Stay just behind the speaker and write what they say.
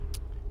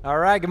All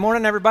right, good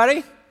morning,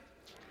 everybody.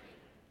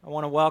 I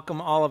want to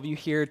welcome all of you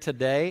here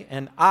today,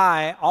 and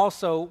I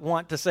also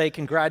want to say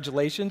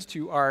congratulations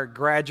to our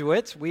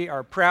graduates. We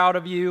are proud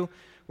of you,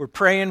 we're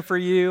praying for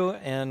you,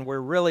 and we're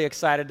really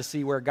excited to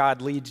see where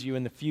God leads you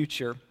in the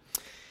future.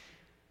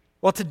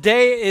 Well,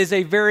 today is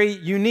a very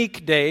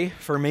unique day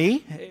for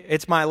me.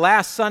 It's my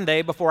last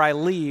Sunday before I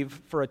leave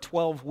for a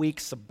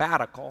 12-week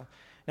sabbatical.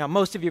 Now,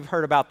 most of you have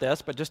heard about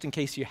this, but just in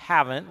case you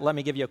haven't, let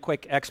me give you a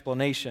quick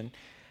explanation.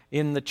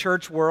 In the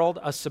church world,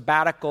 a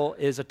sabbatical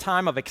is a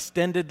time of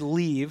extended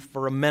leave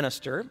for a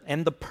minister,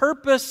 and the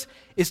purpose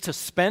is to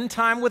spend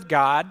time with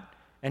God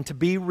and to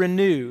be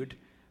renewed,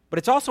 but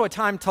it's also a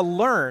time to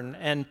learn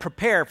and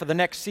prepare for the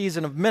next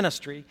season of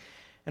ministry.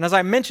 And as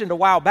I mentioned a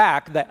while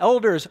back, the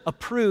elders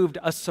approved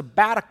a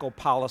sabbatical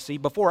policy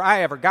before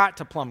I ever got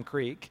to Plum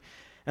Creek,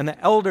 and the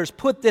elders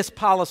put this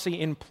policy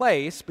in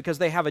place because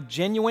they have a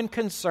genuine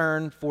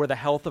concern for the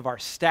health of our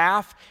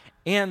staff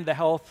and the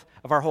health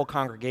of our whole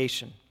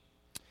congregation.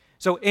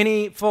 So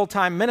any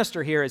full-time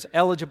minister here is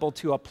eligible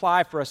to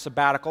apply for a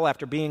sabbatical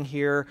after being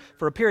here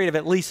for a period of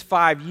at least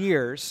 5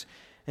 years.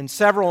 And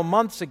several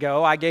months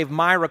ago, I gave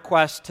my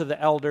request to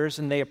the elders,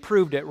 and they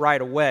approved it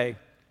right away.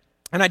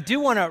 And I do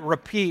want to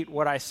repeat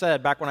what I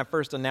said back when I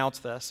first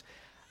announced this.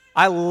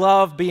 I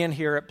love being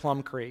here at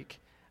Plum Creek,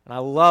 and I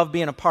love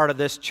being a part of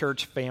this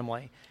church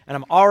family. And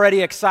I'm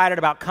already excited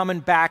about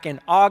coming back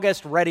in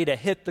August, ready to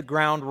hit the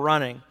ground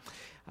running.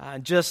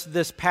 Just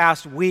this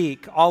past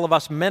week, all of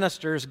us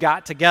ministers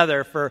got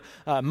together for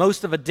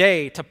most of a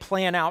day to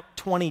plan out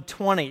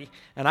 2020.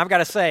 And I've got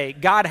to say,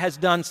 God has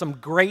done some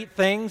great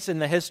things in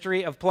the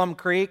history of Plum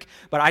Creek,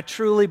 but I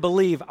truly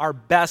believe our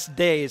best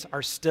days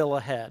are still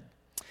ahead.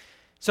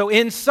 So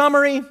in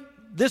summary,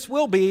 this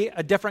will be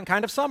a different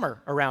kind of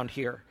summer around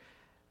here.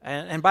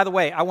 And by the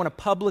way, I want to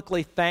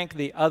publicly thank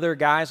the other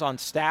guys on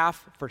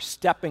staff for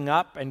stepping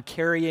up and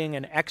carrying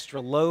an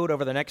extra load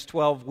over the next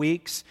 12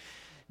 weeks.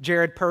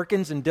 Jared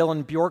Perkins and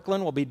Dylan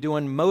Bjorklund will be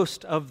doing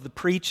most of the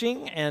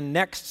preaching, and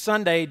next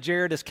Sunday,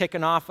 Jared is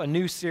kicking off a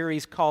new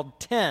series called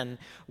 10,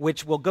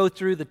 which will go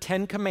through the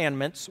 10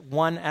 Commandments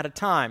one at a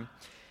time.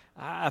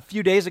 A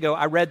few days ago,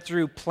 I read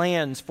through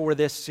plans for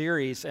this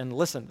series, and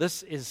listen,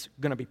 this is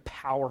going to be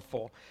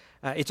powerful.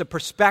 It's a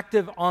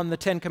perspective on the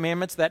 10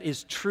 Commandments that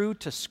is true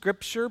to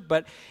Scripture,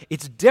 but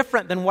it's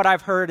different than what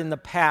I've heard in the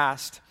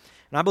past.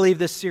 And I believe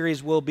this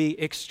series will be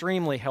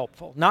extremely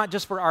helpful, not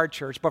just for our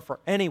church, but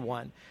for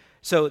anyone.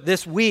 So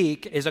this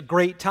week is a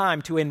great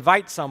time to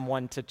invite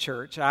someone to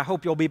church. I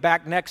hope you'll be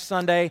back next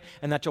Sunday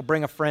and that you'll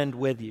bring a friend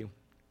with you.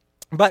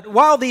 But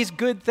while these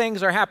good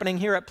things are happening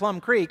here at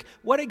Plum Creek,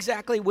 what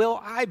exactly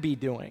will I be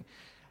doing?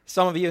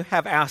 Some of you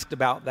have asked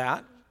about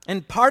that.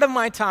 And part of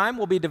my time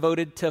will be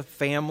devoted to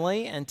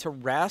family and to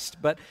rest,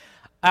 but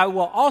I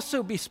will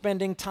also be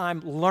spending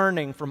time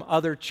learning from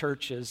other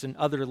churches and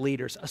other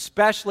leaders,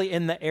 especially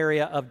in the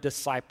area of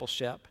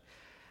discipleship.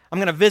 I'm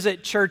going to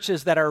visit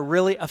churches that are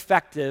really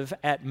effective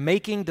at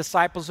making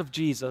disciples of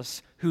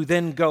Jesus who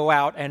then go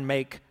out and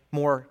make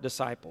more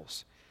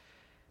disciples.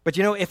 But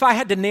you know, if I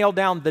had to nail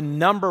down the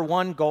number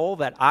one goal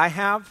that I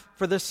have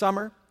for this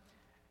summer,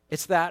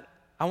 it's that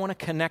I want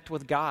to connect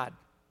with God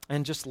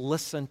and just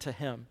listen to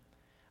Him.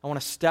 I want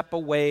to step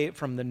away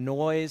from the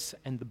noise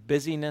and the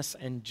busyness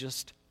and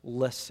just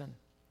listen.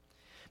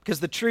 Because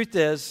the truth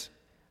is,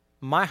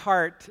 my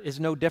heart is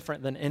no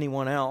different than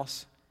anyone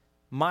else.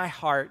 My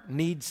heart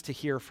needs to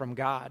hear from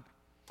God.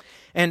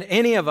 And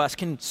any of us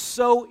can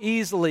so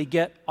easily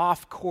get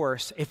off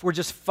course if we're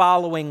just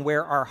following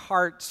where our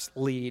hearts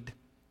lead.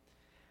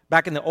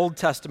 Back in the Old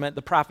Testament,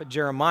 the prophet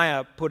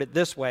Jeremiah put it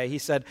this way. He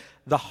said,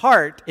 "The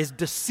heart is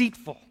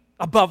deceitful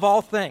above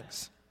all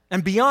things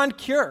and beyond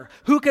cure.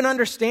 Who can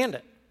understand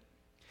it?"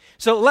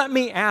 So let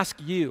me ask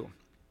you,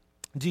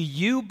 do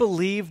you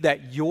believe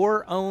that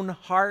your own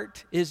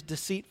heart is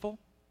deceitful?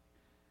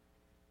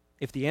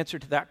 If the answer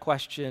to that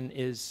question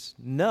is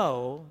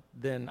no,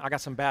 then I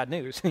got some bad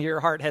news. Your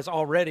heart has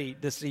already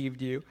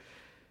deceived you.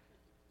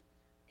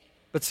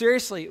 But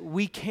seriously,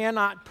 we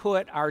cannot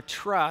put our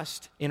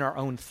trust in our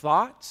own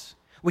thoughts.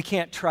 We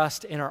can't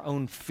trust in our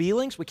own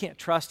feelings. We can't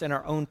trust in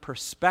our own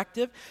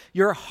perspective.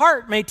 Your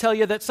heart may tell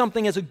you that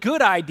something is a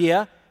good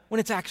idea when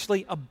it's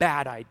actually a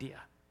bad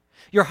idea.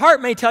 Your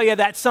heart may tell you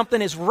that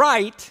something is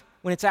right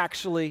when it's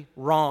actually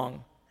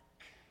wrong.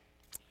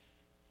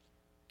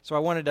 So I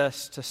wanted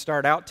us to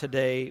start out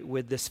today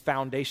with this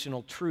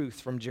foundational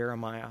truth from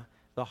Jeremiah.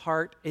 The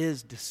heart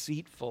is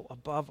deceitful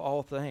above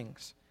all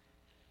things.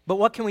 But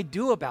what can we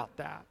do about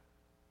that?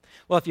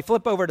 Well, if you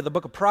flip over to the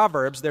book of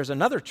Proverbs, there's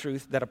another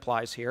truth that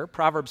applies here.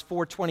 Proverbs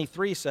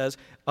 4:23 says,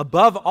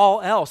 "Above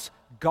all else,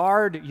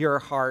 guard your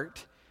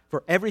heart,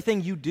 for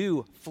everything you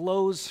do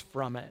flows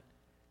from it."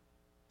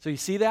 So you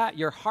see that?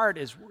 Your heart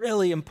is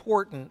really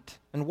important.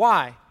 And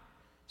why?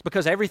 It's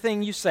because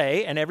everything you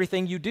say and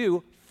everything you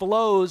do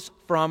flows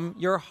from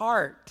your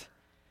heart.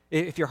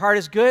 If your heart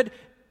is good,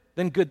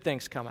 then good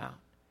things come out.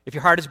 If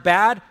your heart is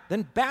bad,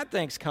 then bad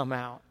things come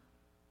out.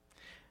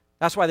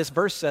 That's why this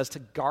verse says to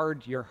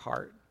guard your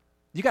heart.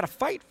 You got to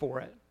fight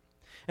for it.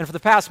 And for the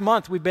past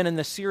month, we've been in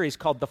this series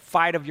called The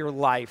Fight of Your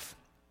Life.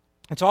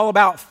 It's all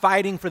about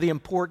fighting for the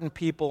important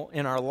people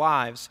in our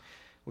lives.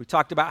 We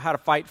talked about how to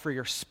fight for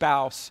your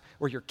spouse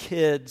or your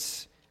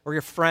kids or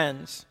your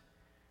friends.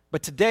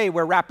 But today,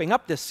 we're wrapping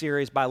up this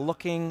series by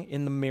looking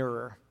in the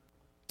mirror.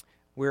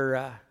 We're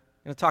going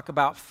to talk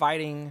about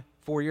fighting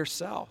for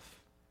yourself,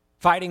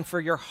 fighting for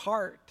your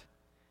heart.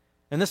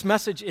 And this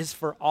message is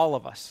for all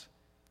of us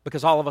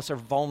because all of us are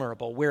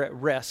vulnerable. We're at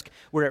risk.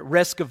 We're at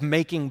risk of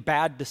making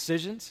bad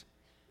decisions.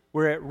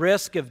 We're at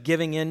risk of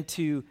giving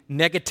into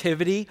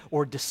negativity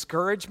or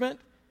discouragement.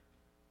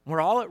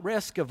 We're all at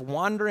risk of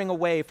wandering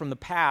away from the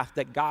path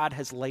that God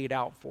has laid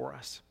out for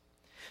us.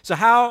 So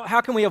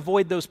how can we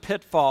avoid those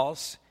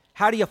pitfalls?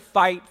 How do you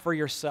fight for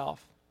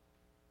yourself?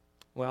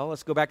 Well,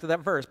 let's go back to that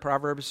verse,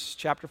 Proverbs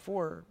chapter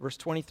 4, verse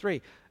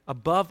 23.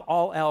 Above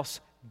all else,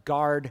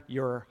 guard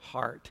your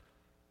heart.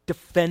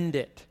 Defend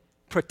it.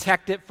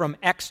 Protect it from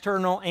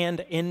external and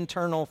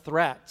internal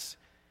threats.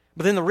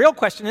 But then the real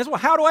question is, well,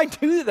 how do I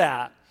do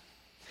that?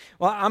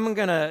 Well, I'm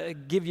going to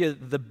give you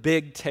the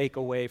big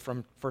takeaway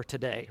for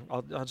today.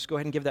 I'll just go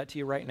ahead and give that to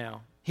you right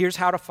now. Here's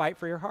how to fight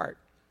for your heart.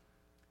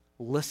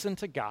 Listen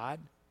to God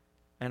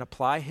and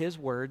apply His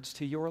words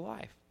to your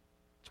life.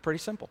 It's pretty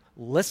simple.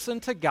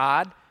 Listen to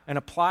God and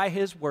apply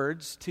His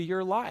words to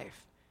your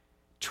life.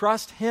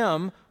 Trust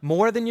Him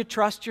more than you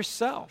trust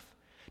yourself.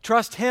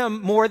 Trust Him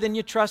more than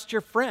you trust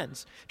your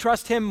friends.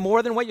 Trust Him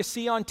more than what you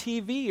see on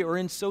TV or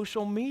in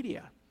social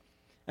media.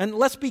 And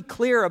let's be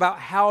clear about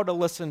how to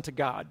listen to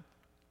God.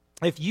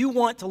 If you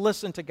want to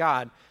listen to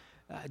God,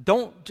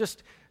 don't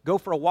just go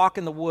for a walk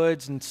in the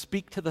woods and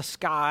speak to the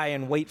sky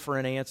and wait for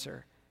an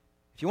answer.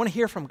 If you want to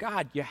hear from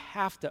God, you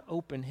have to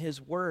open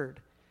His Word.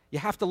 You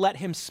have to let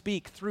Him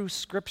speak through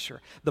Scripture.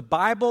 The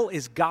Bible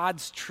is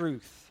God's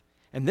truth,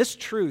 and this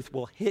truth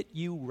will hit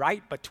you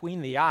right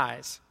between the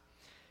eyes.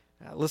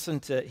 Listen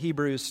to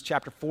Hebrews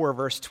chapter 4,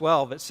 verse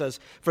 12. It says,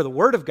 "For the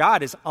Word of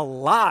God is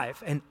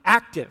alive and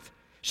active,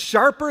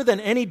 sharper than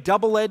any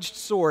double-edged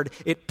sword.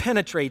 It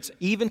penetrates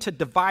even to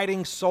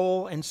dividing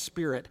soul and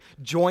spirit,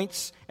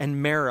 joints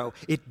and marrow.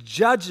 It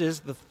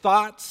judges the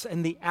thoughts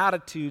and the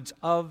attitudes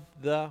of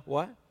the"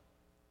 what?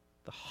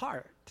 The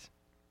heart.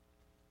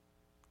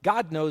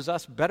 God knows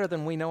us better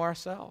than we know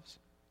ourselves.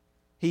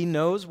 He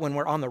knows when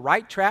we're on the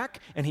right track,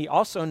 and He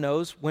also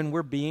knows when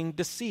we're being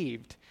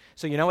deceived.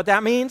 So you know what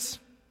that means?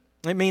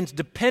 It means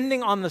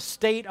depending on the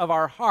state of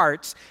our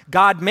hearts,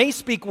 God may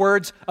speak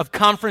words of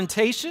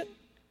confrontation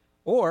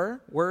or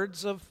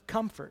words of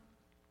comfort.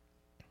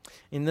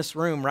 In this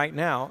room right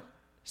now,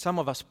 some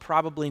of us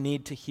probably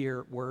need to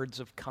hear words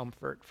of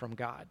comfort from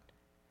God.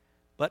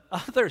 But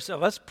others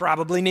of us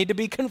probably need to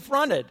be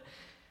confronted.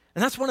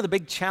 And that's one of the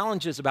big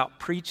challenges about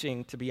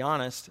preaching, to be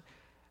honest.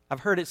 I've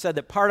heard it said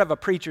that part of a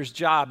preacher's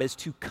job is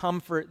to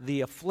comfort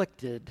the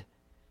afflicted.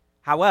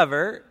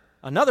 However,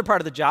 another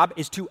part of the job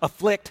is to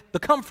afflict the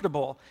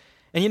comfortable.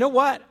 And you know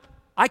what?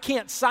 I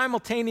can't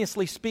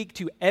simultaneously speak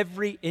to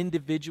every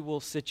individual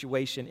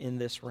situation in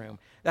this room.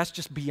 That's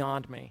just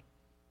beyond me.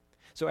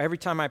 So every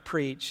time I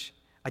preach,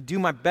 I do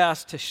my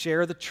best to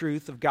share the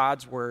truth of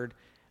God's Word,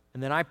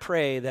 and then I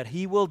pray that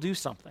He will do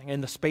something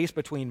in the space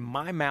between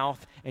my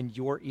mouth and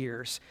your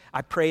ears.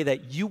 I pray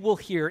that you will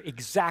hear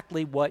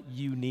exactly what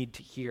you need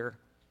to hear.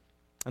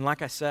 And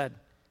like I said,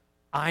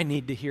 I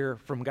need to hear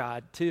from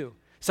God too.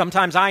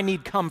 Sometimes I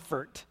need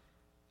comfort.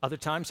 Other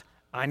times,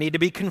 I need to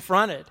be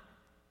confronted.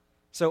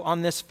 So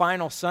on this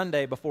final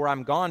Sunday before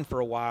I'm gone for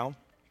a while,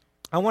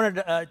 I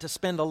wanted to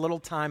spend a little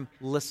time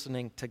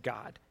listening to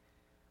God.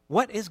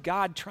 What is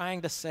God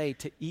trying to say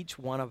to each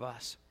one of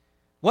us?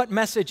 What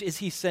message is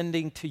He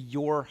sending to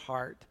your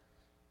heart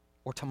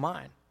or to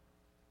mine?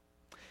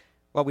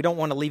 Well, we don't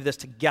want to leave this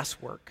to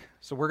guesswork,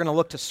 so we're going to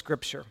look to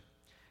Scripture.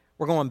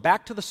 We're going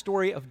back to the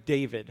story of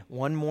David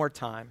one more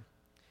time.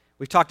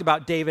 We've talked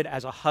about David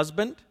as a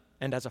husband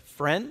and as a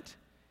friend.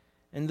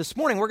 And this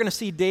morning, we're going to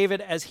see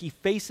David as he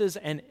faces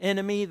an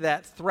enemy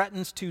that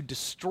threatens to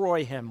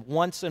destroy him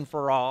once and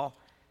for all.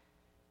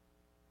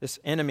 This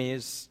enemy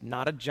is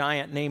not a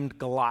giant named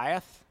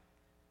Goliath.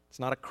 It's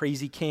not a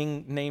crazy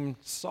king named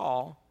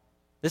Saul.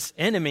 This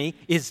enemy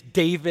is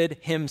David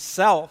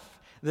himself.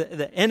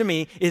 The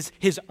enemy is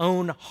his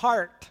own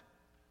heart.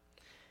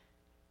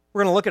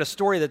 We're going to look at a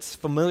story that's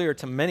familiar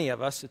to many of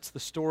us. It's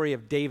the story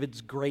of David's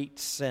great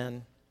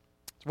sin.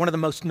 It's one of the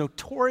most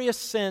notorious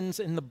sins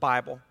in the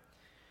Bible.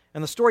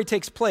 And the story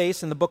takes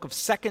place in the book of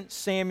 2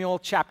 Samuel,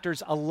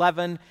 chapters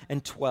 11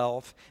 and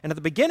 12. And at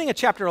the beginning of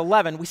chapter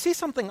 11, we see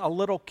something a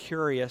little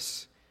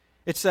curious.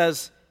 It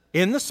says,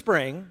 "In the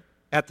spring,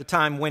 at the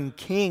time when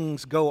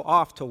kings go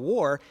off to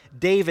war,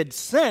 David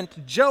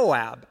sent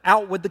Joab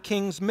out with the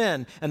king's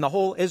men and the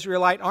whole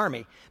Israelite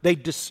army. They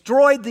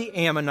destroyed the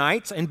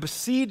Ammonites and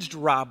besieged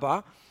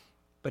Rabbah,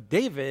 but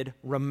David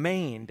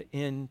remained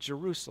in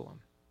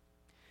Jerusalem."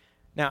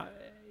 Now,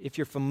 if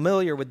you're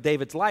familiar with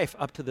David's life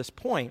up to this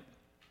point,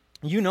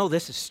 you know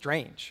this is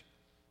strange.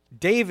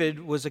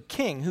 David was a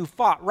king who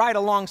fought right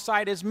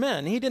alongside his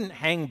men. He didn't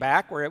hang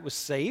back where it was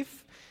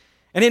safe.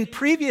 And in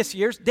previous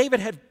years, David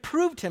had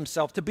proved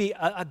himself to be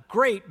a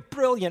great,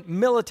 brilliant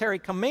military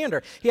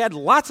commander. He had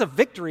lots of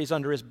victories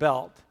under his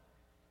belt.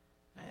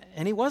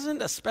 And he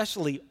wasn't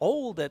especially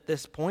old at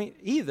this point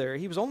either.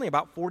 He was only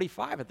about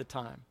 45 at the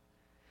time.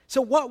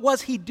 So what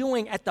was he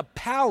doing at the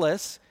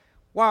palace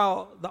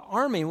while the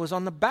army was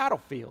on the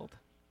battlefield?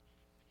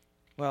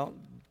 Well,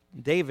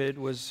 David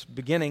was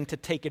beginning to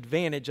take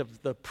advantage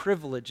of the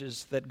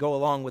privileges that go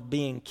along with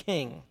being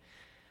king.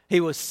 He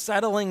was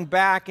settling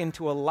back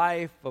into a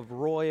life of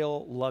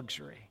royal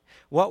luxury.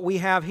 What we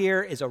have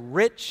here is a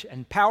rich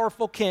and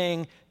powerful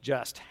king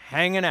just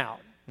hanging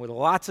out with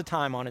lots of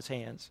time on his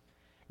hands.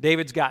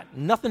 David's got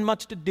nothing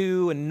much to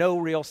do and no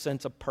real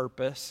sense of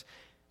purpose.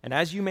 And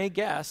as you may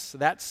guess,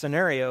 that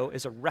scenario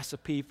is a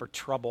recipe for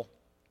trouble.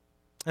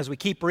 As we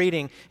keep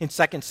reading in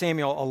 2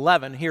 Samuel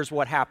 11, here's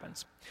what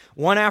happens.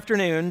 One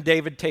afternoon,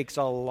 David takes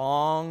a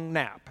long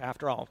nap.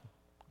 After all,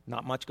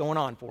 not much going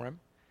on for him.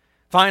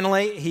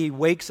 Finally, he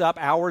wakes up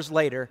hours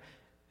later,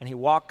 and he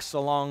walks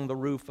along the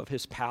roof of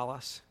his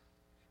palace.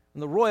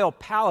 And the royal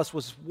palace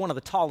was one of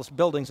the tallest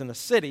buildings in the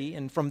city,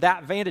 and from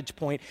that vantage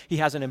point, he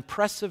has an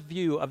impressive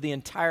view of the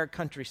entire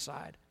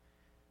countryside.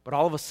 But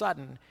all of a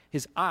sudden,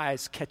 his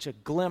eyes catch a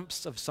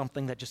glimpse of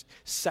something that just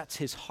sets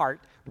his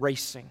heart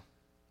racing.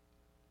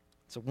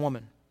 It's a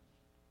woman,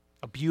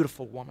 a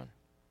beautiful woman,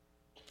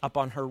 up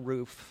on her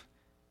roof,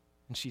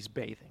 and she's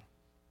bathing.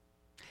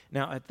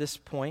 Now, at this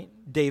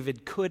point,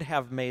 David could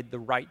have made the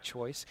right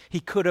choice. He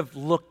could have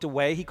looked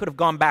away. He could have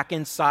gone back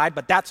inside,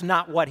 but that's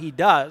not what he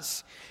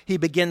does. He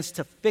begins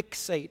to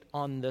fixate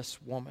on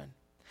this woman.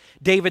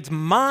 David's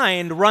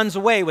mind runs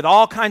away with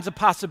all kinds of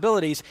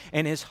possibilities,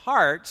 and his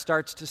heart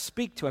starts to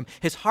speak to him.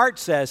 His heart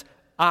says,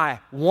 I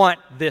want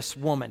this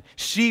woman.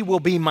 She will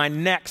be my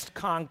next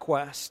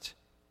conquest.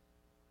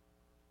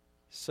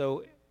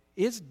 So,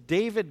 is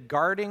David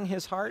guarding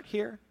his heart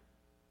here?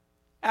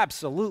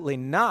 Absolutely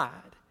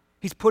not.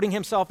 He's putting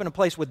himself in a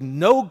place with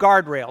no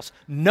guardrails,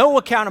 no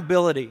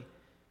accountability.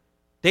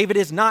 David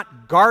is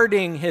not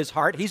guarding his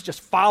heart. He's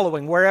just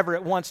following wherever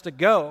it wants to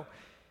go.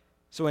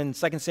 So in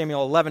 2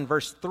 Samuel 11,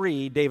 verse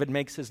 3, David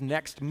makes his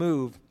next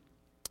move.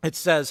 It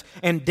says,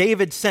 and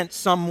David sent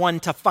someone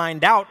to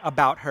find out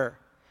about her.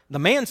 The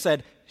man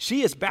said,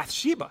 she is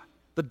Bathsheba,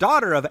 the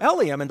daughter of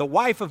Eliam and the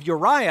wife of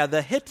Uriah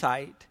the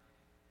Hittite.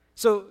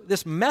 So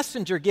this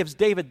messenger gives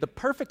David the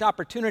perfect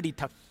opportunity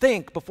to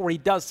think before he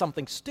does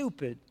something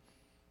stupid.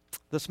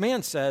 This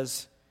man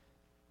says,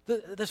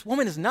 this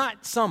woman is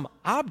not some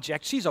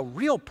object. She's a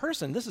real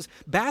person. This is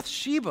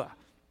Bathsheba.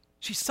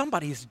 She's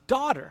somebody's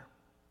daughter.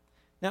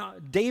 Now,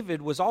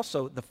 David was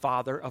also the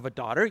father of a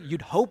daughter.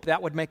 You'd hope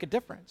that would make a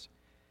difference.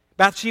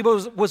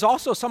 Bathsheba was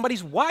also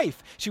somebody's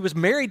wife. She was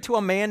married to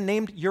a man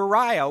named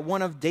Uriah,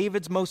 one of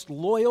David's most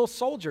loyal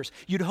soldiers.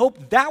 You'd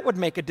hope that would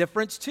make a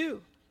difference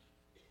too.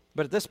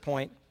 But at this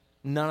point,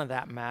 none of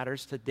that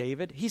matters to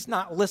David. He's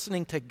not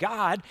listening to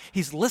God.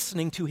 He's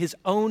listening to his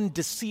own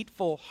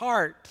deceitful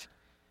heart.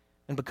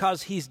 And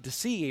because he's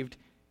deceived,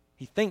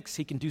 he thinks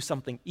he can do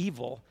something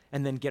evil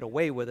and then get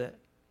away with it.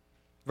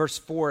 Verse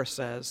 4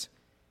 says,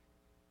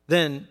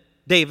 then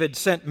David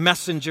sent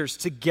messengers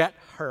to get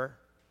her.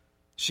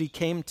 She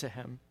came to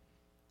him,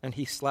 and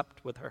he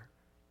slept with her.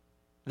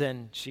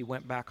 Then she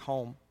went back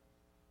home.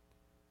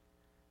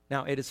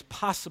 Now, it is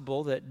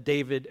possible that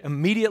David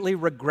immediately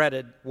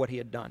regretted what he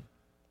had done.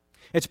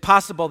 It's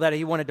possible that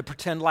he wanted to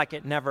pretend like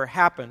it never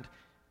happened,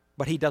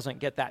 but he doesn't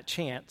get that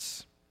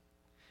chance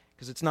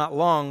because it's not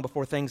long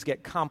before things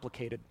get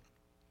complicated.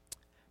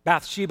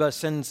 Bathsheba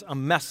sends a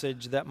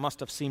message that must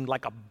have seemed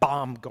like a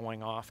bomb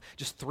going off.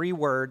 Just 3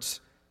 words.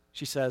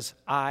 She says,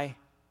 I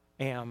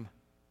am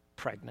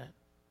pregnant.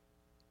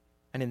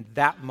 And in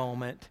that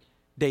moment,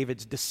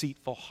 David's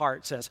deceitful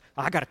heart says,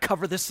 I got to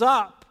cover this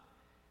up.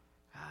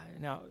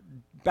 Now,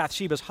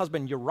 Bathsheba's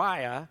husband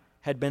Uriah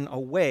had been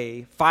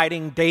away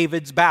fighting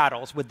David's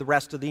battles with the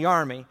rest of the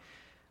army.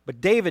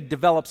 But David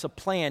develops a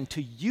plan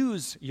to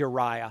use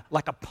Uriah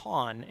like a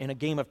pawn in a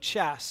game of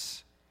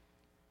chess.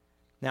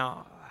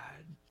 Now,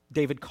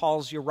 David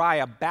calls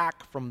Uriah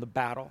back from the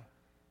battle.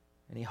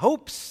 And he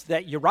hopes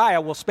that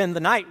Uriah will spend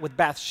the night with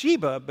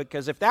Bathsheba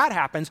because if that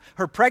happens,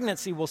 her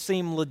pregnancy will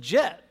seem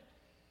legit.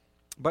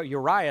 But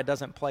Uriah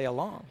doesn't play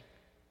along.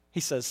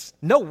 He says,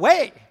 no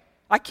way.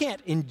 I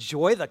can't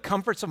enjoy the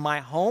comforts of my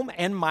home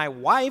and my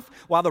wife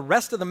while the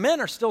rest of the men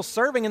are still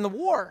serving in the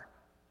war.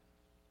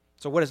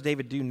 So what does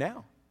David do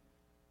now?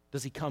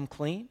 Does he come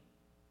clean?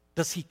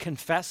 Does he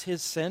confess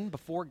his sin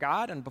before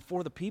God and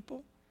before the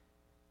people?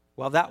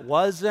 Well, that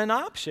was an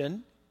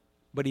option,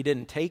 but he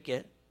didn't take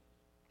it.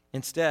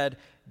 Instead,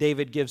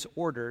 David gives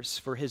orders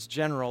for his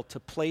general to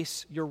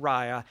place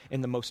Uriah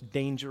in the most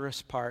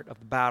dangerous part of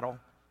the battle.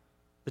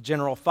 The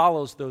general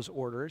follows those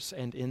orders,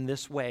 and in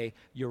this way,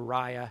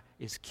 Uriah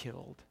is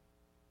killed.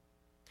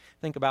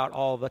 Think about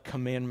all the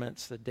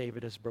commandments that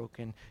David has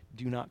broken.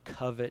 Do not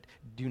covet,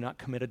 do not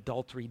commit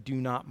adultery, do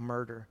not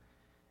murder.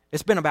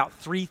 It's been about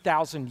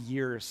 3,000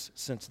 years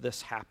since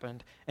this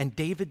happened, and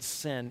David's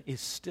sin is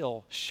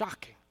still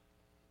shocking.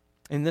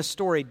 In this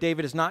story,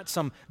 David is not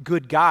some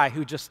good guy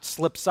who just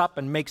slips up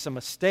and makes a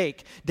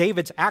mistake.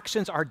 David's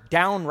actions are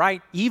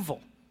downright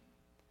evil.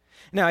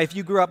 Now, if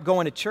you grew up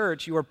going to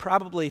church, you were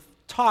probably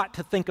taught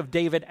to think of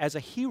David as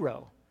a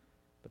hero.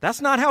 But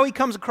that's not how he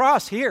comes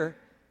across here.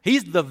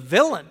 He's the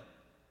villain.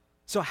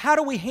 So how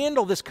do we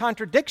handle this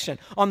contradiction?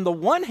 On the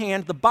one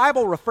hand, the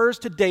Bible refers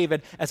to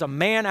David as a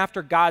man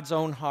after God's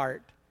own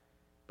heart.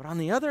 But on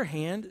the other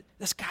hand,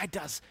 this guy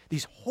does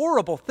these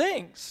horrible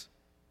things.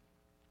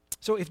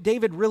 So if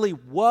David really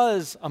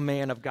was a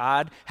man of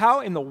God,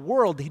 how in the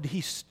world did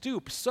he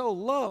stoop so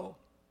low?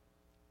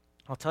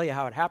 I'll tell you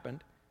how it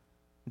happened.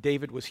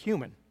 David was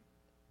human,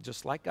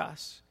 just like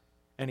us,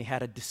 and he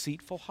had a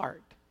deceitful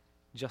heart,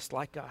 just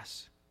like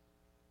us.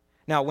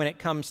 Now, when it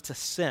comes to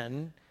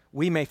sin,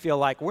 we may feel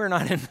like we're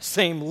not in the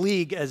same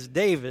league as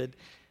David,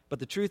 but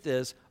the truth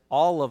is,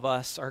 all of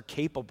us are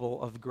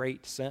capable of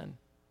great sin.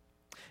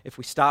 If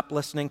we stop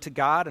listening to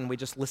God and we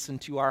just listen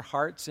to our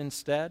hearts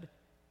instead,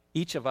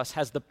 each of us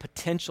has the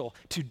potential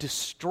to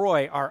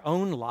destroy our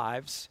own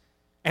lives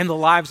and the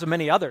lives of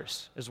many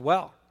others as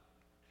well.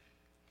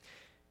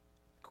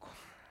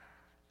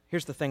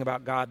 Here's the thing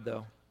about God,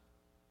 though.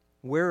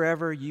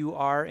 Wherever you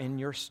are in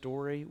your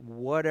story,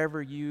 whatever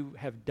you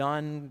have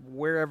done,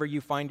 wherever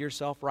you find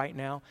yourself right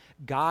now,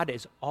 God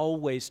is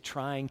always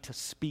trying to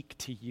speak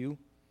to you.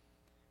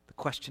 The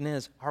question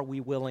is, are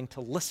we willing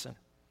to listen?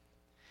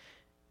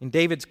 In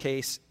David's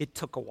case, it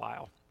took a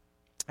while.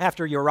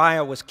 After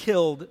Uriah was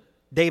killed,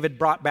 David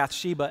brought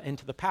Bathsheba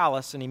into the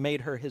palace and he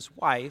made her his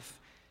wife.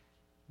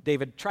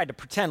 David tried to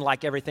pretend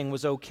like everything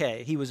was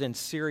okay. He was in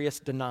serious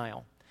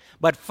denial.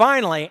 But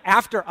finally,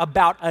 after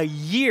about a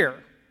year,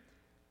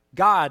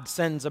 God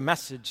sends a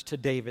message to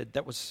David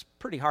that was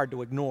pretty hard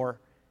to ignore.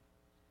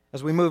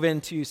 As we move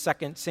into 2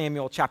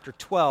 Samuel chapter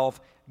 12,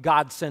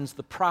 God sends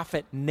the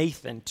prophet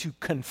Nathan to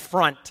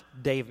confront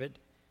David.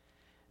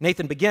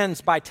 Nathan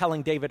begins by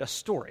telling David a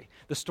story.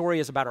 The story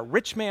is about a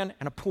rich man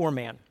and a poor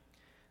man.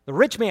 The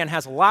rich man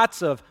has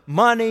lots of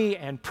money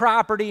and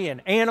property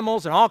and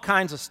animals and all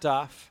kinds of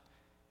stuff.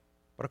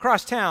 But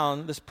across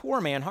town, this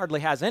poor man hardly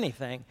has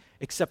anything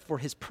except for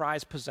his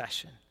prized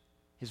possession,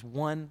 his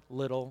one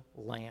little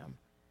lamb.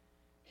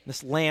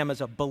 This lamb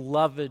is a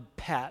beloved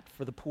pet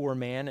for the poor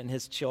man and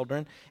his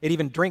children. It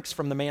even drinks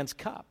from the man's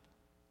cup.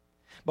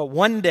 But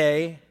one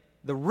day,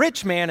 the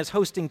rich man is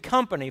hosting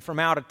company from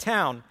out of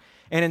town,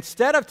 and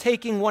instead of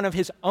taking one of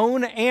his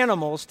own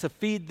animals to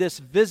feed this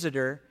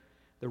visitor,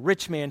 the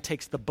rich man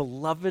takes the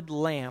beloved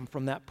lamb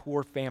from that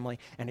poor family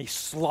and he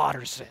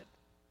slaughters it.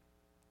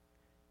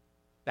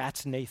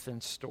 That's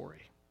Nathan's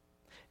story.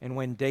 And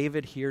when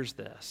David hears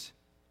this,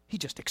 he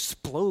just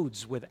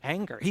explodes with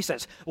anger. He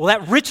says, well,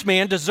 that rich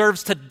man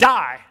deserves to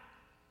die.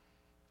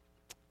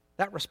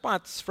 That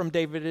response from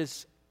David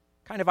is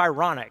kind of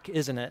ironic,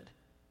 isn't it?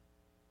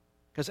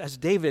 Because as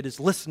David is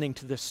listening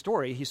to this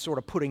story, he's sort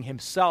of putting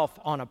himself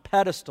on a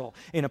pedestal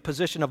in a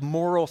position of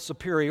moral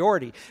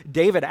superiority.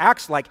 David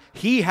acts like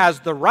he has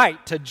the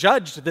right to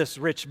judge this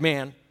rich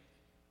man.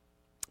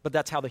 But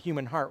that's how the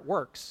human heart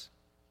works,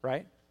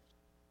 right?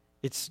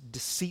 It's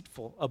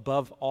deceitful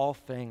above all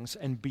things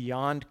and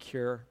beyond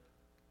cure.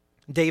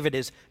 David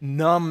is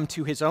numb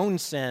to his own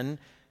sin,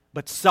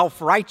 but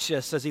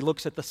self-righteous as he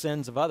looks at the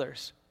sins of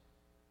others.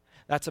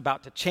 That's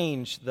about to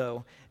change,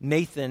 though.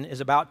 Nathan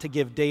is about to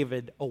give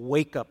David a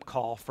wake-up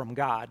call from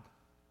God.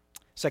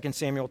 2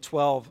 Samuel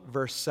 12,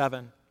 verse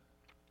 7.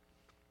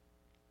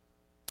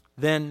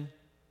 Then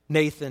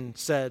Nathan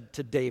said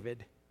to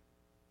David,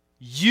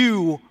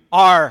 "You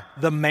are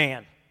the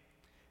man.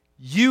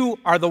 You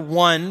are the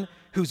one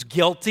who's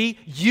guilty.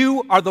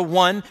 You are the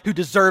one who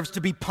deserves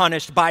to be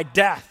punished by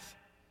death."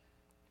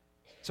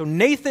 So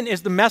Nathan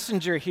is the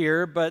messenger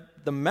here,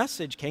 but the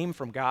message came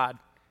from God.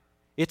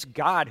 It's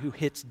God who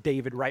hits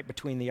David right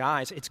between the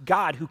eyes. It's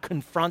God who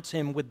confronts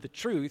him with the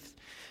truth.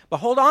 But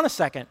hold on a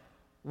second.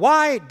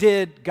 Why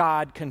did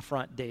God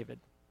confront David?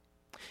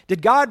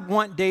 Did God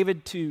want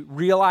David to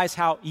realize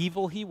how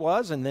evil he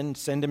was and then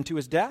send him to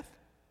his death?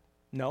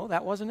 No,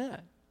 that wasn't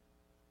it.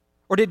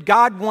 Or did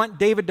God want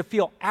David to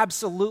feel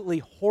absolutely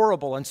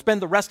horrible and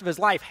spend the rest of his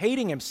life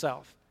hating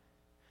himself?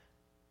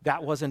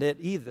 That wasn't it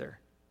either.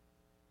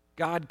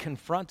 God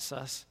confronts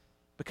us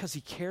because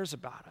he cares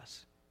about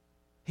us.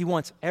 He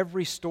wants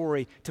every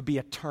story to be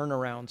a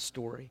turnaround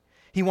story.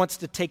 He wants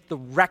to take the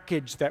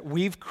wreckage that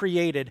we've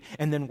created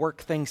and then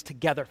work things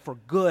together for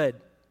good.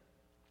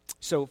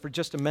 So for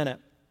just a minute,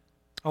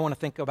 I want to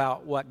think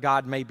about what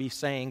God may be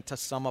saying to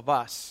some of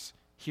us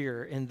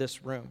here in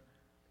this room.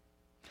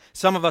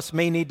 Some of us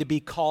may need to be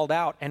called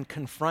out and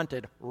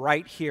confronted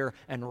right here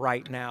and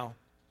right now.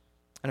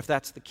 And if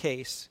that's the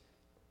case,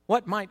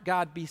 what might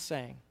God be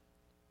saying?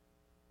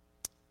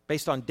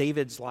 Based on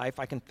David's life,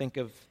 I can think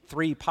of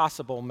 3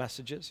 possible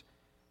messages.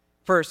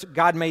 First,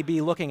 God may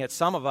be looking at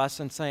some of us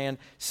and saying,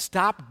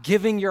 stop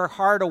giving your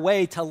heart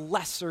away to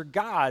lesser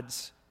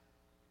gods.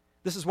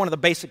 This is one of the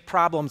basic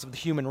problems of the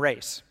human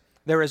race.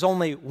 There is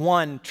only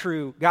one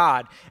true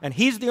God, and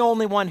he's the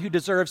only one who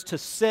deserves to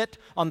sit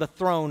on the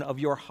throne of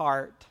your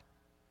heart.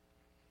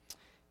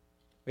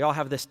 We We all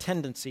have this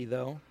tendency,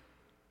 though,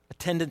 a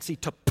tendency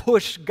to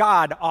push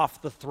God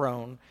off the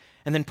throne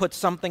and then put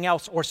something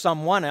else or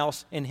someone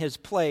else in his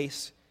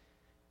place.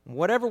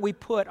 Whatever we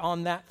put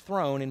on that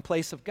throne in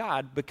place of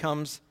God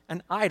becomes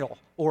an idol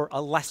or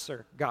a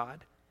lesser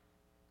god.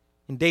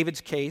 In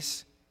David's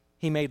case,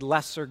 he made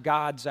lesser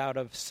gods out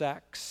of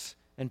sex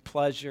and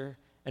pleasure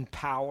and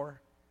power.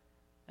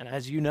 And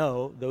as you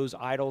know, those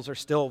idols are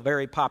still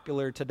very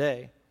popular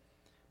today.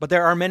 But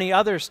there are many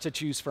others to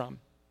choose from.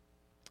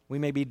 We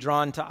may be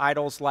drawn to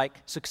idols like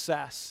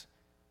success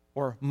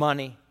or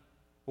money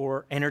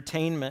or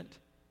entertainment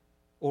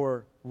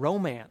or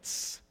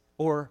romance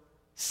or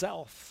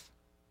self.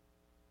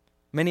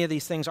 Many of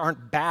these things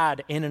aren't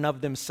bad in and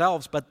of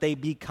themselves, but they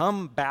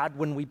become bad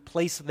when we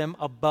place them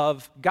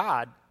above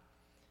God.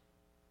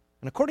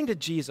 And according to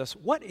Jesus,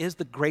 what is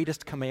the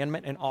greatest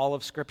commandment in all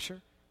of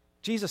Scripture?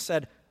 Jesus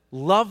said,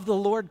 love the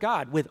Lord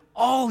God with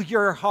all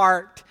your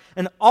heart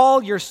and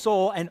all your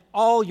soul and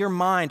all your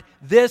mind.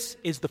 This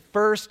is the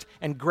first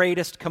and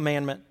greatest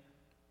commandment.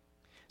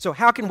 So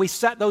how can we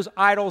set those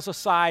idols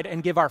aside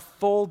and give our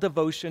full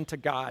devotion to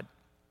God?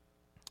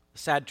 The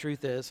sad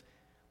truth is,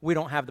 we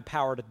don't have the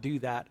power to do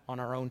that on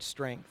our own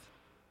strength.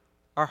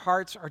 Our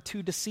hearts are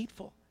too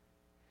deceitful.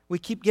 We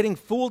keep getting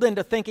fooled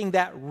into thinking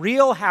that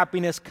real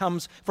happiness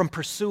comes from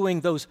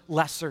pursuing those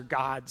lesser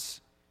gods.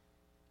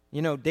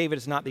 You know, David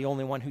is not the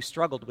only one who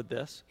struggled with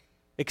this.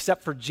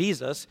 Except for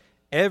Jesus,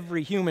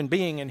 every human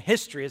being in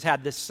history has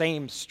had this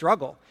same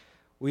struggle.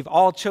 We've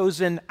all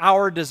chosen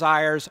our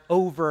desires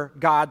over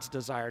God's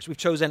desires. We've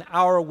chosen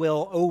our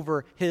will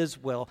over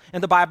his will.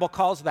 And the Bible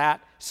calls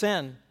that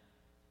sin.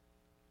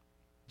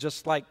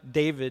 Just like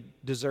David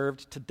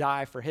deserved to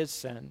die for his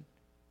sin,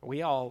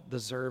 we all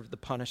deserve the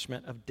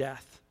punishment of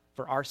death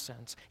for our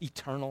sins,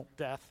 eternal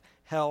death,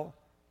 hell.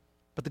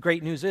 But the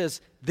great news is,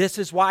 this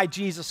is why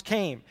Jesus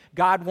came.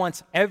 God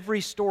wants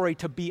every story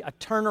to be a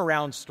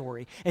turnaround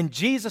story, and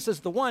Jesus is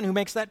the one who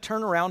makes that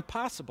turnaround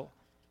possible.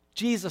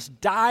 Jesus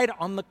died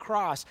on the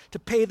cross to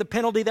pay the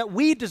penalty that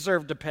we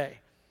deserve to pay.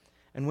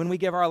 And when we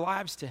give our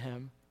lives to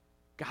him,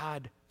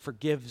 God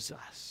forgives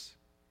us,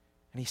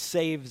 and he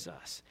saves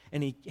us,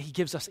 and he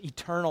gives us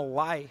eternal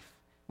life.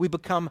 We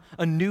become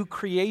a new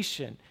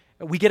creation.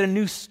 We get a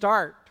new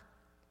start.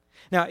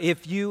 Now,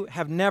 if you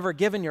have never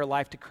given your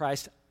life to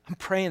Christ, I'm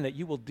praying that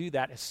you will do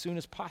that as soon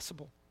as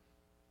possible.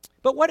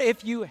 But what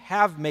if you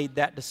have made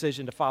that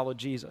decision to follow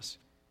Jesus?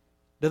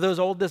 Do those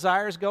old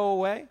desires go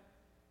away?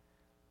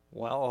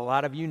 Well, a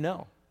lot of you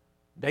know.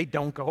 They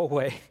don't go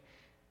away.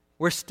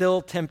 We're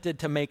still tempted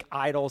to make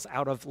idols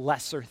out of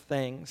lesser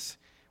things.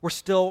 We're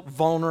still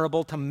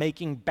vulnerable to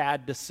making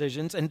bad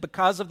decisions. And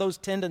because of those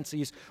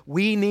tendencies,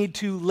 we need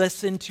to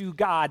listen to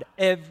God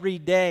every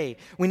day.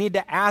 We need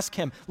to ask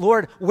him,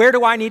 Lord, where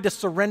do I need to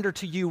surrender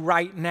to you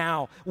right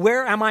now?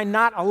 Where am I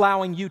not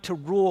allowing you to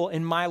rule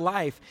in my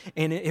life?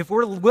 And if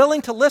we're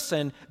willing to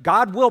listen,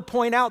 God will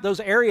point out those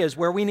areas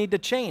where we need to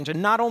change.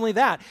 And not only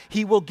that,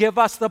 he will give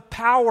us the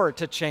power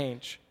to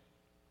change.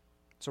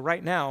 So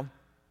right now,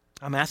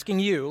 I'm asking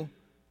you,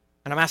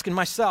 and I'm asking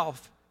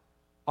myself,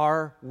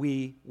 are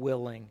we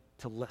willing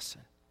to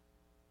listen?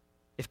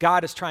 If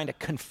God is trying to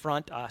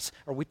confront us,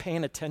 are we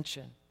paying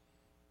attention?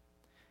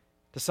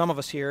 To some of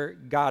us here,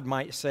 God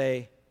might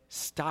say,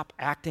 stop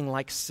acting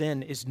like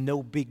sin is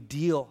no big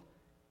deal.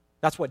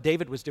 That's what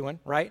David was doing,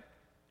 right?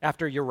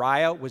 After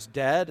Uriah was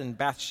dead and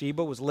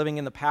Bathsheba was living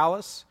in the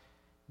palace,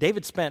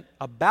 David spent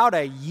about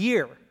a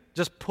year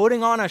just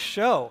putting on a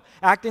show,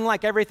 acting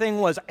like everything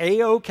was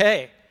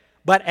A-okay.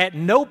 But at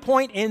no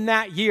point in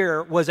that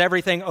year was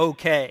everything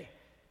okay.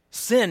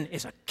 Sin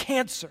is a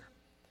cancer.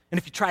 And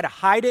if you try to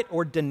hide it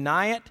or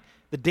deny it,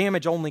 the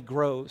damage only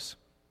grows.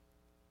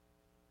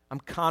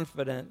 I'm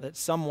confident that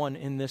someone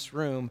in this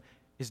room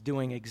is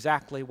doing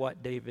exactly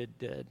what David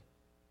did.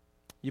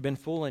 You've been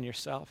fooling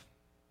yourself.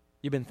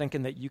 You've been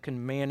thinking that you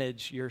can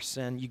manage your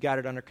sin. You got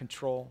it under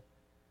control.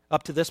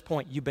 Up to this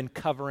point, you've been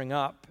covering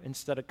up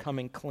instead of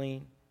coming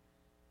clean.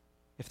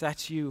 If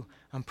that's you,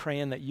 I'm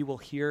praying that you will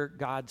hear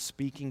God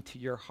speaking to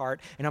your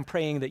heart, and I'm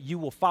praying that you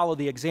will follow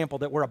the example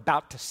that we're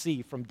about to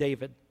see from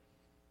David.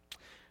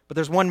 But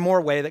there's one more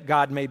way that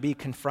God may be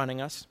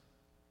confronting us.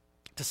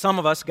 To some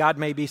of us, God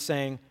may be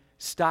saying,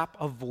 stop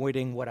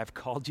avoiding what I've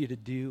called you to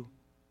do.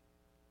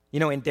 You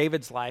know, in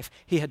David's life,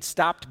 he had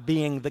stopped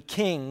being the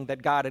king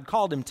that God had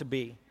called him to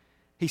be.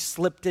 He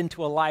slipped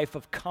into a life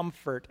of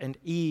comfort and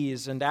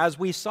ease, and as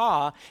we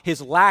saw,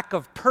 his lack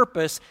of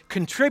purpose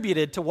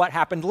contributed to what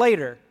happened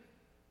later.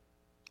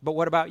 But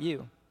what about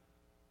you?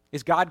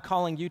 Is God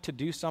calling you to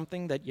do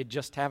something that you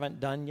just haven't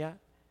done yet?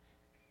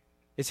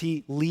 Is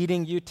he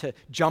leading you to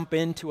jump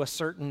into a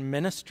certain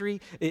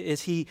ministry?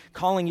 Is he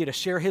calling you to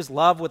share his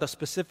love with a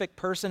specific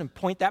person and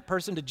point that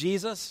person to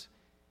Jesus?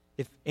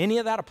 If any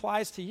of that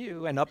applies to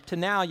you, and up to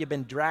now you've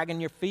been dragging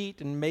your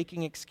feet and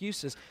making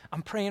excuses,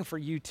 I'm praying for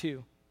you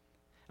too.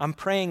 I'm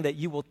praying that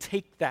you will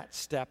take that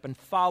step and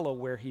follow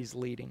where he's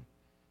leading.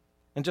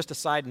 And just a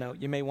side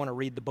note, you may want to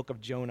read the book of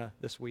Jonah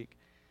this week.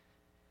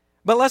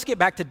 But let's get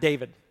back to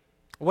David.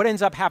 What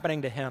ends up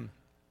happening to him?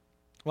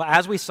 Well,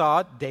 as we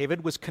saw,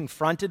 David was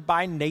confronted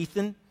by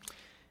Nathan.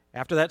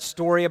 After that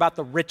story about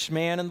the rich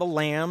man and the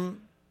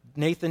lamb,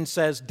 Nathan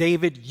says,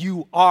 David,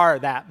 you are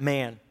that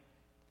man.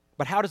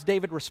 But how does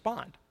David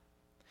respond?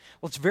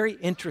 Well, it's very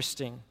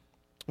interesting.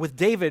 With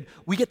David,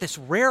 we get this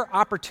rare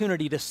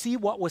opportunity to see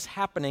what was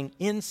happening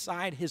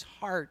inside his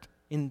heart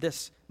in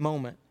this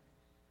moment.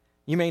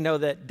 You may know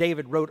that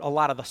David wrote a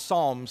lot of the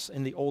Psalms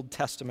in the Old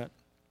Testament.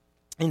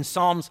 In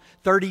Psalms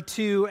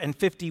 32 and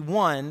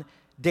 51,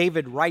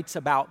 David writes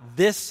about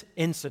this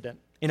incident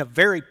in a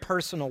very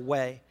personal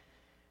way.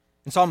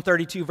 In Psalm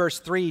 32, verse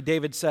 3,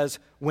 David says,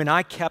 when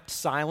I kept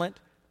silent,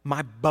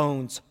 my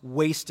bones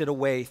wasted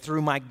away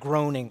through my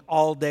groaning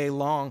all day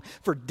long.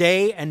 For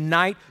day and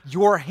night,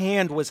 your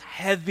hand was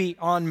heavy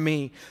on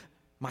me.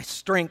 My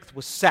strength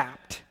was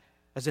sapped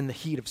as in the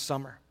heat of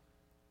summer.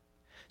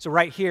 So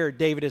right here,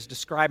 David is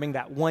describing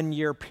that 1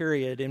 year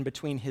period in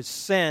between his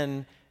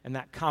sin and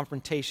that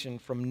confrontation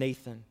from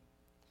Nathan.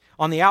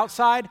 On the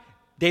outside,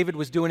 David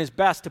was doing his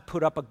best to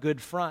put up a good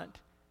front,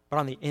 but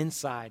on the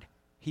inside,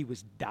 he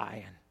was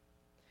dying.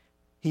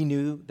 He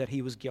knew that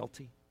he was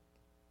guilty.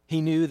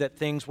 He knew that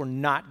things were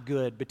not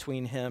good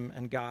between him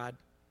and God.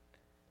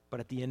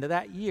 But at the end of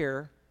that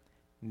year,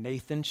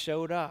 Nathan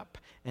showed up,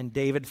 and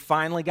David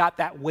finally got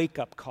that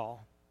wake-up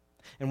call.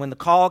 And when the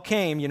call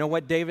came, you know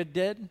what David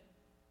did?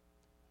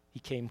 He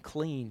came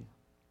clean.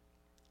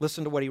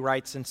 Listen to what he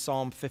writes in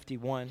Psalm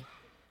 51.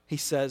 He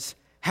says,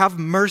 have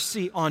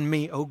mercy on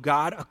me, O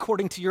God,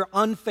 according to your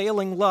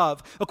unfailing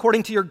love,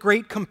 according to your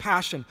great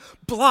compassion.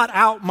 Blot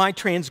out my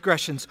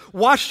transgressions.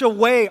 Wash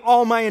away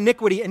all my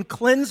iniquity and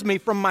cleanse me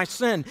from my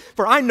sin.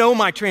 For I know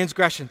my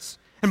transgressions,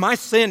 and my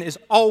sin is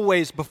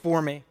always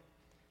before me.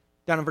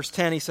 Down in verse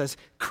 10, he says,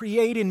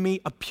 create in me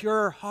a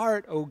pure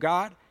heart, O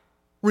God.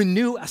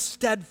 Renew a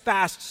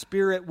steadfast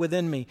spirit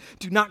within me.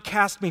 Do not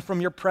cast me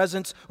from your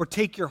presence or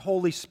take your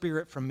Holy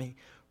Spirit from me.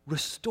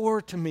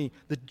 Restore to me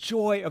the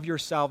joy of your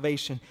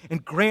salvation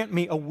and grant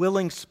me a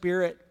willing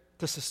spirit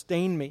to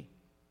sustain me.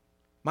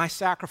 My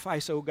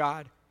sacrifice, O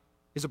God,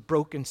 is a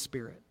broken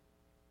spirit.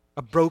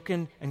 A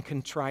broken and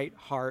contrite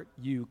heart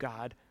you,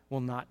 God, will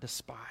not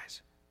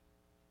despise.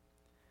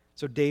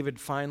 So David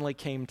finally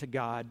came to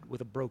God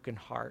with a broken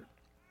heart.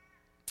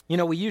 You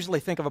know, we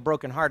usually think of a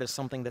broken heart as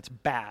something that's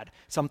bad,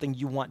 something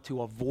you want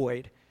to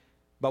avoid.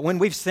 But when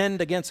we've sinned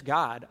against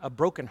God, a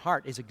broken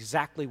heart is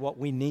exactly what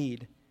we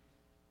need.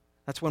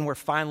 That's when we're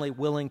finally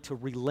willing to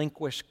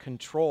relinquish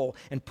control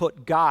and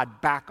put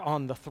God back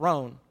on the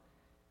throne.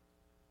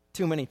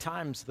 Too many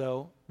times,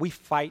 though, we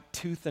fight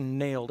tooth and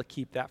nail to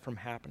keep that from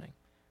happening.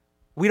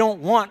 We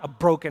don't want a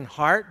broken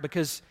heart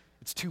because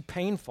it's too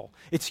painful.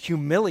 It's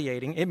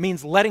humiliating. It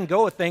means letting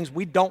go of things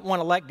we don't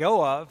want to let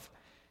go of.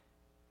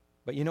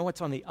 But you know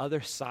what's on the other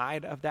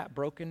side of that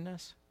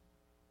brokenness?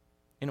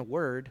 In a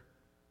word,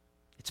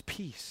 it's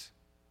peace.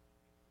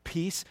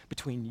 Peace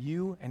between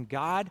you and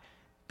God.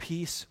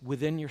 Peace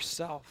within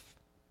yourself.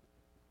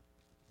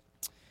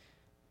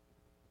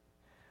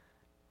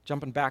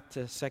 Jumping back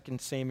to 2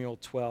 Samuel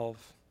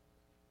 12,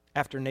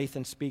 after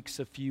Nathan speaks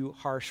a few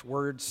harsh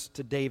words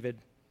to David,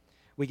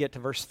 we get to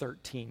verse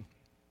 13.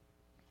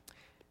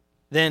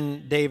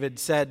 Then David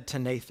said to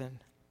Nathan,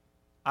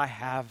 I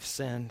have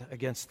sinned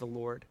against the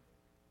Lord.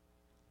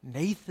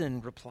 Nathan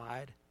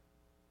replied,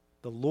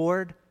 the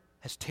Lord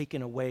has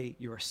taken away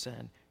your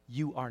sin.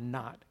 You are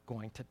not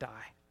going to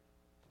die.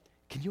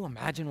 Can you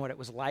imagine what it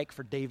was like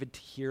for David to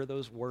hear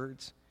those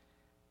words?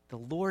 The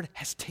Lord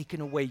has taken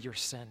away your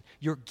sin.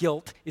 Your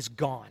guilt is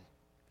gone.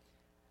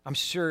 I'm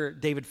sure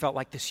David felt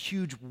like this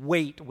huge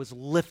weight was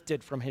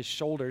lifted from his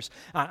shoulders.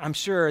 I'm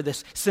sure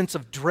this sense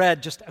of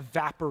dread just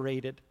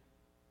evaporated.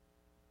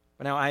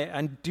 But now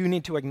I do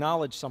need to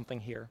acknowledge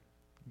something here.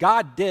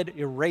 God did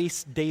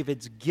erase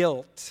David's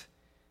guilt,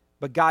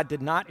 but God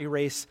did not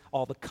erase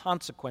all the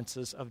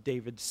consequences of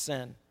David's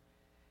sin.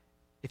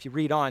 If you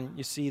read on,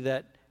 you see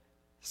that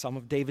some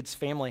of David's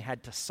family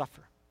had to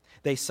suffer.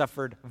 They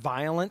suffered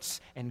violence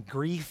and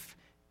grief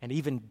and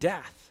even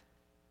death,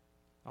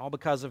 all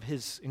because of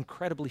his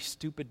incredibly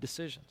stupid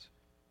decisions.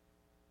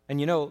 And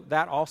you know,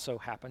 that also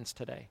happens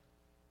today.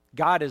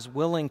 God is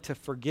willing to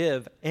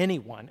forgive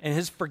anyone, and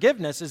his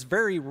forgiveness is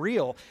very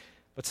real.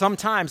 But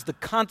sometimes the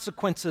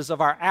consequences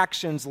of our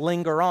actions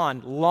linger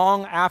on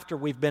long after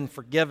we've been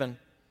forgiven.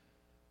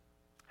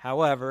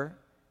 However,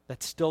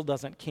 that still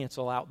doesn't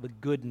cancel out the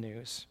good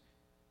news.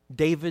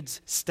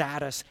 David's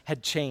status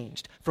had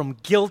changed from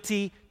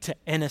guilty to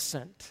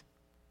innocent.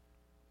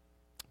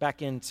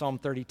 Back in Psalm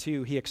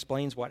 32, he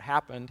explains what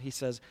happened. He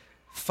says,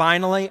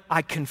 finally,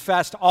 I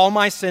confessed all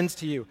my sins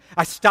to you.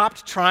 I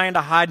stopped trying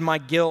to hide my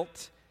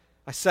guilt.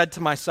 I said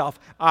to myself,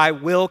 I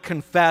will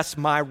confess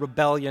my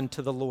rebellion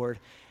to the Lord,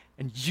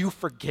 and you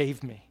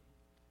forgave me.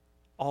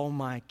 All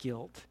my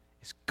guilt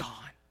is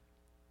gone.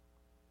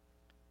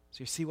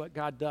 So you see what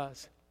God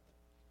does?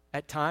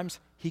 At times,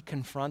 he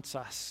confronts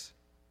us.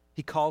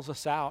 He calls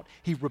us out.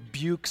 He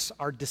rebukes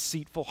our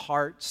deceitful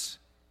hearts.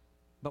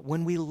 But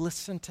when we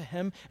listen to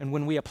him and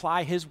when we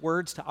apply his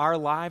words to our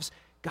lives,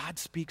 God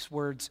speaks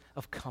words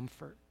of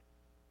comfort.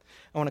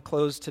 I want to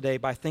close today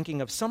by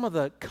thinking of some of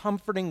the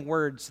comforting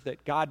words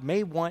that God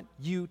may want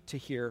you to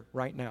hear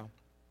right now.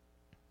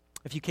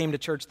 If you came to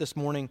church this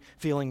morning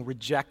feeling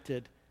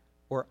rejected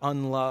or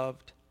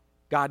unloved,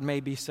 God may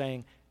be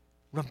saying,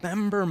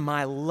 remember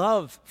my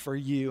love for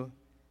you.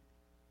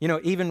 You know,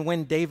 even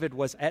when David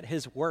was at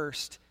his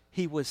worst,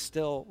 he was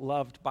still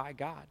loved by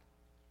God.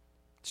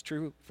 It's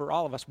true for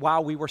all of us.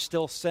 While we were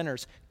still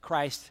sinners,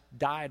 Christ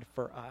died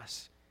for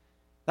us.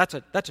 That's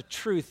a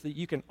truth that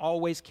you can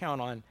always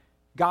count on.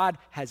 God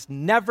has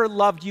never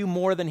loved you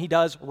more than he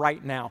does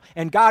right now.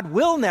 And God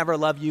will never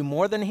love you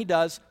more than he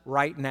does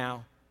right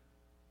now.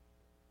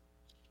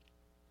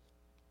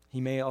 He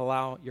may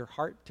allow your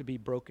heart to be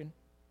broken.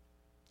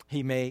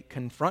 He may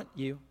confront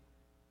you,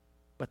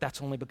 but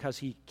that's only because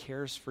he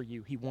cares for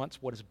you. He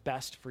wants what is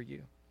best for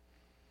you.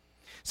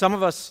 Some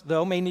of us,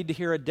 though, may need to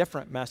hear a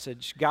different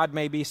message. God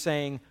may be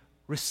saying,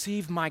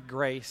 receive my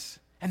grace,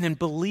 and then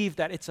believe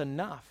that it's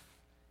enough.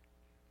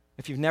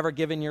 If you've never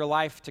given your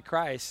life to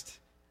Christ,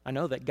 I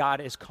know that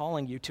God is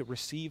calling you to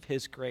receive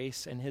his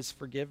grace and his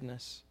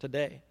forgiveness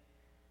today.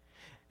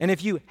 And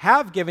if you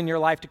have given your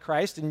life to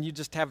Christ and you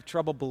just have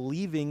trouble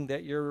believing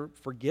that you're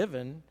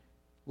forgiven,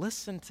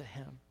 listen to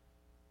him.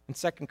 In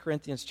 2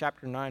 Corinthians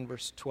chapter 9,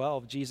 verse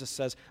 12, Jesus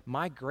says,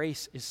 my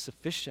grace is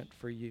sufficient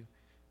for you,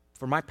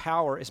 for my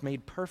power is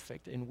made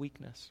perfect in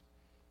weakness.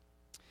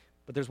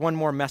 But there's one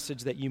more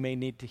message that you may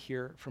need to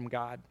hear from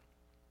God.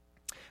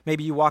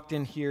 Maybe you walked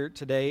in here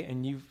today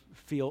and you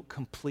feel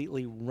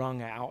completely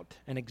wrung out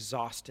and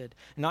exhausted.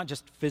 Not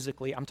just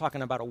physically, I'm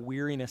talking about a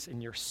weariness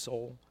in your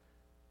soul.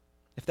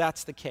 If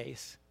that's the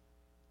case,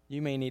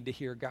 you may need to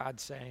hear God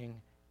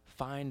saying,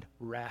 find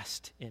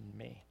rest in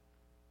me.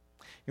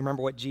 You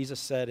remember what Jesus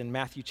said in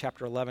Matthew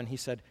chapter 11? He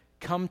said,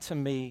 come to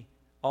me,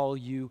 all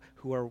you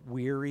who are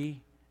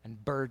weary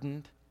and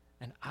burdened,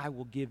 and I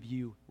will give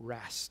you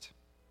rest.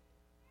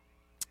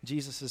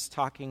 Jesus is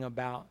talking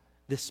about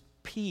this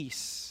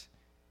peace,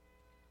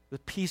 the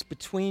peace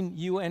between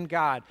you and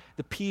God,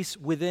 the peace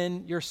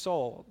within your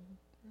soul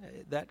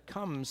that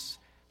comes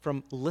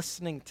from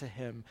listening to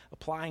him,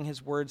 applying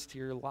his words to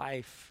your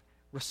life,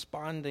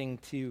 responding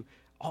to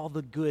all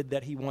the good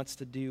that he wants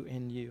to do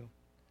in you.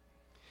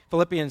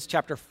 Philippians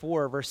chapter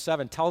 4, verse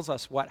 7 tells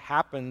us what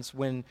happens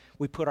when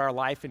we put our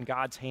life in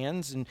God's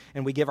hands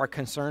and we give our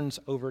concerns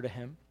over to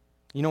him.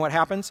 You know what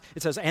happens?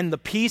 It says, and the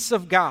peace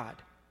of God,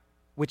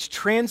 which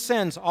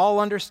transcends all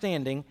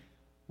understanding,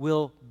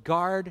 will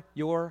guard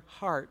your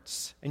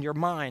hearts and your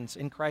minds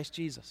in Christ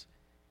Jesus.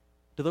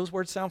 Do those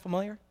words sound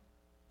familiar?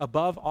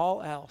 Above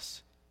all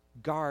else,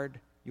 guard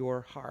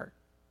your heart.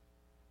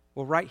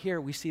 Well, right here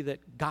we see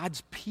that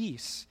God's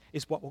peace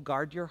is what will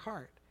guard your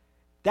heart.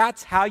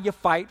 That's how you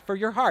fight for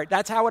your heart.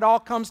 That's how it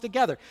all comes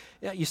together.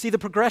 You see the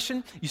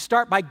progression? You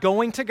start by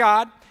going to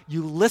God,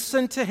 you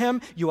listen to him,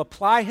 you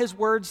apply his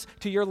words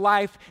to your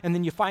life, and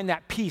then you find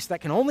that peace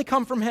that can only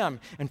come from him.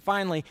 And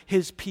finally,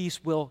 his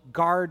peace will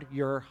guard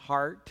your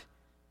heart,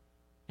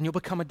 and you'll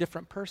become a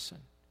different person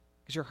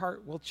because your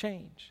heart will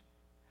change.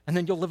 And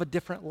then you'll live a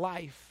different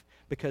life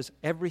because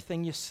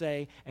everything you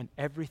say and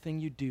everything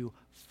you do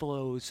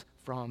flows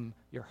from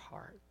your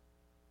heart.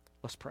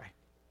 Let's pray.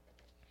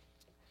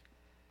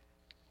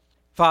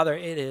 Father,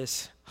 it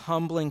is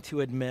humbling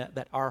to admit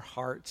that our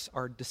hearts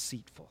are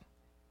deceitful,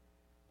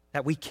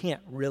 that we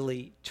can't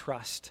really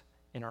trust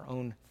in our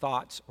own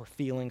thoughts or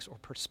feelings or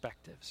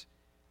perspectives,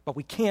 but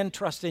we can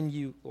trust in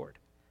you, Lord.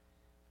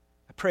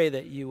 I pray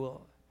that you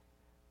will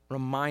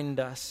remind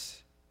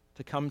us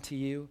to come to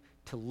you,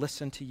 to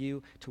listen to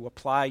you, to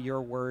apply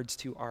your words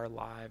to our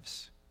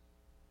lives.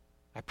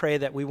 I pray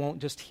that we won't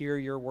just hear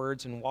your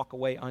words and walk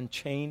away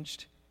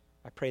unchanged.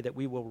 I pray that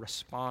we will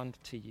respond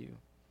to you,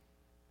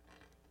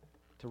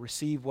 to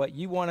receive what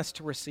you want us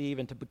to receive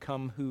and to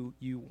become who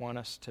you want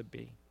us to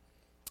be.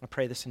 I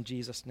pray this in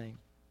Jesus' name.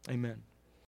 Amen.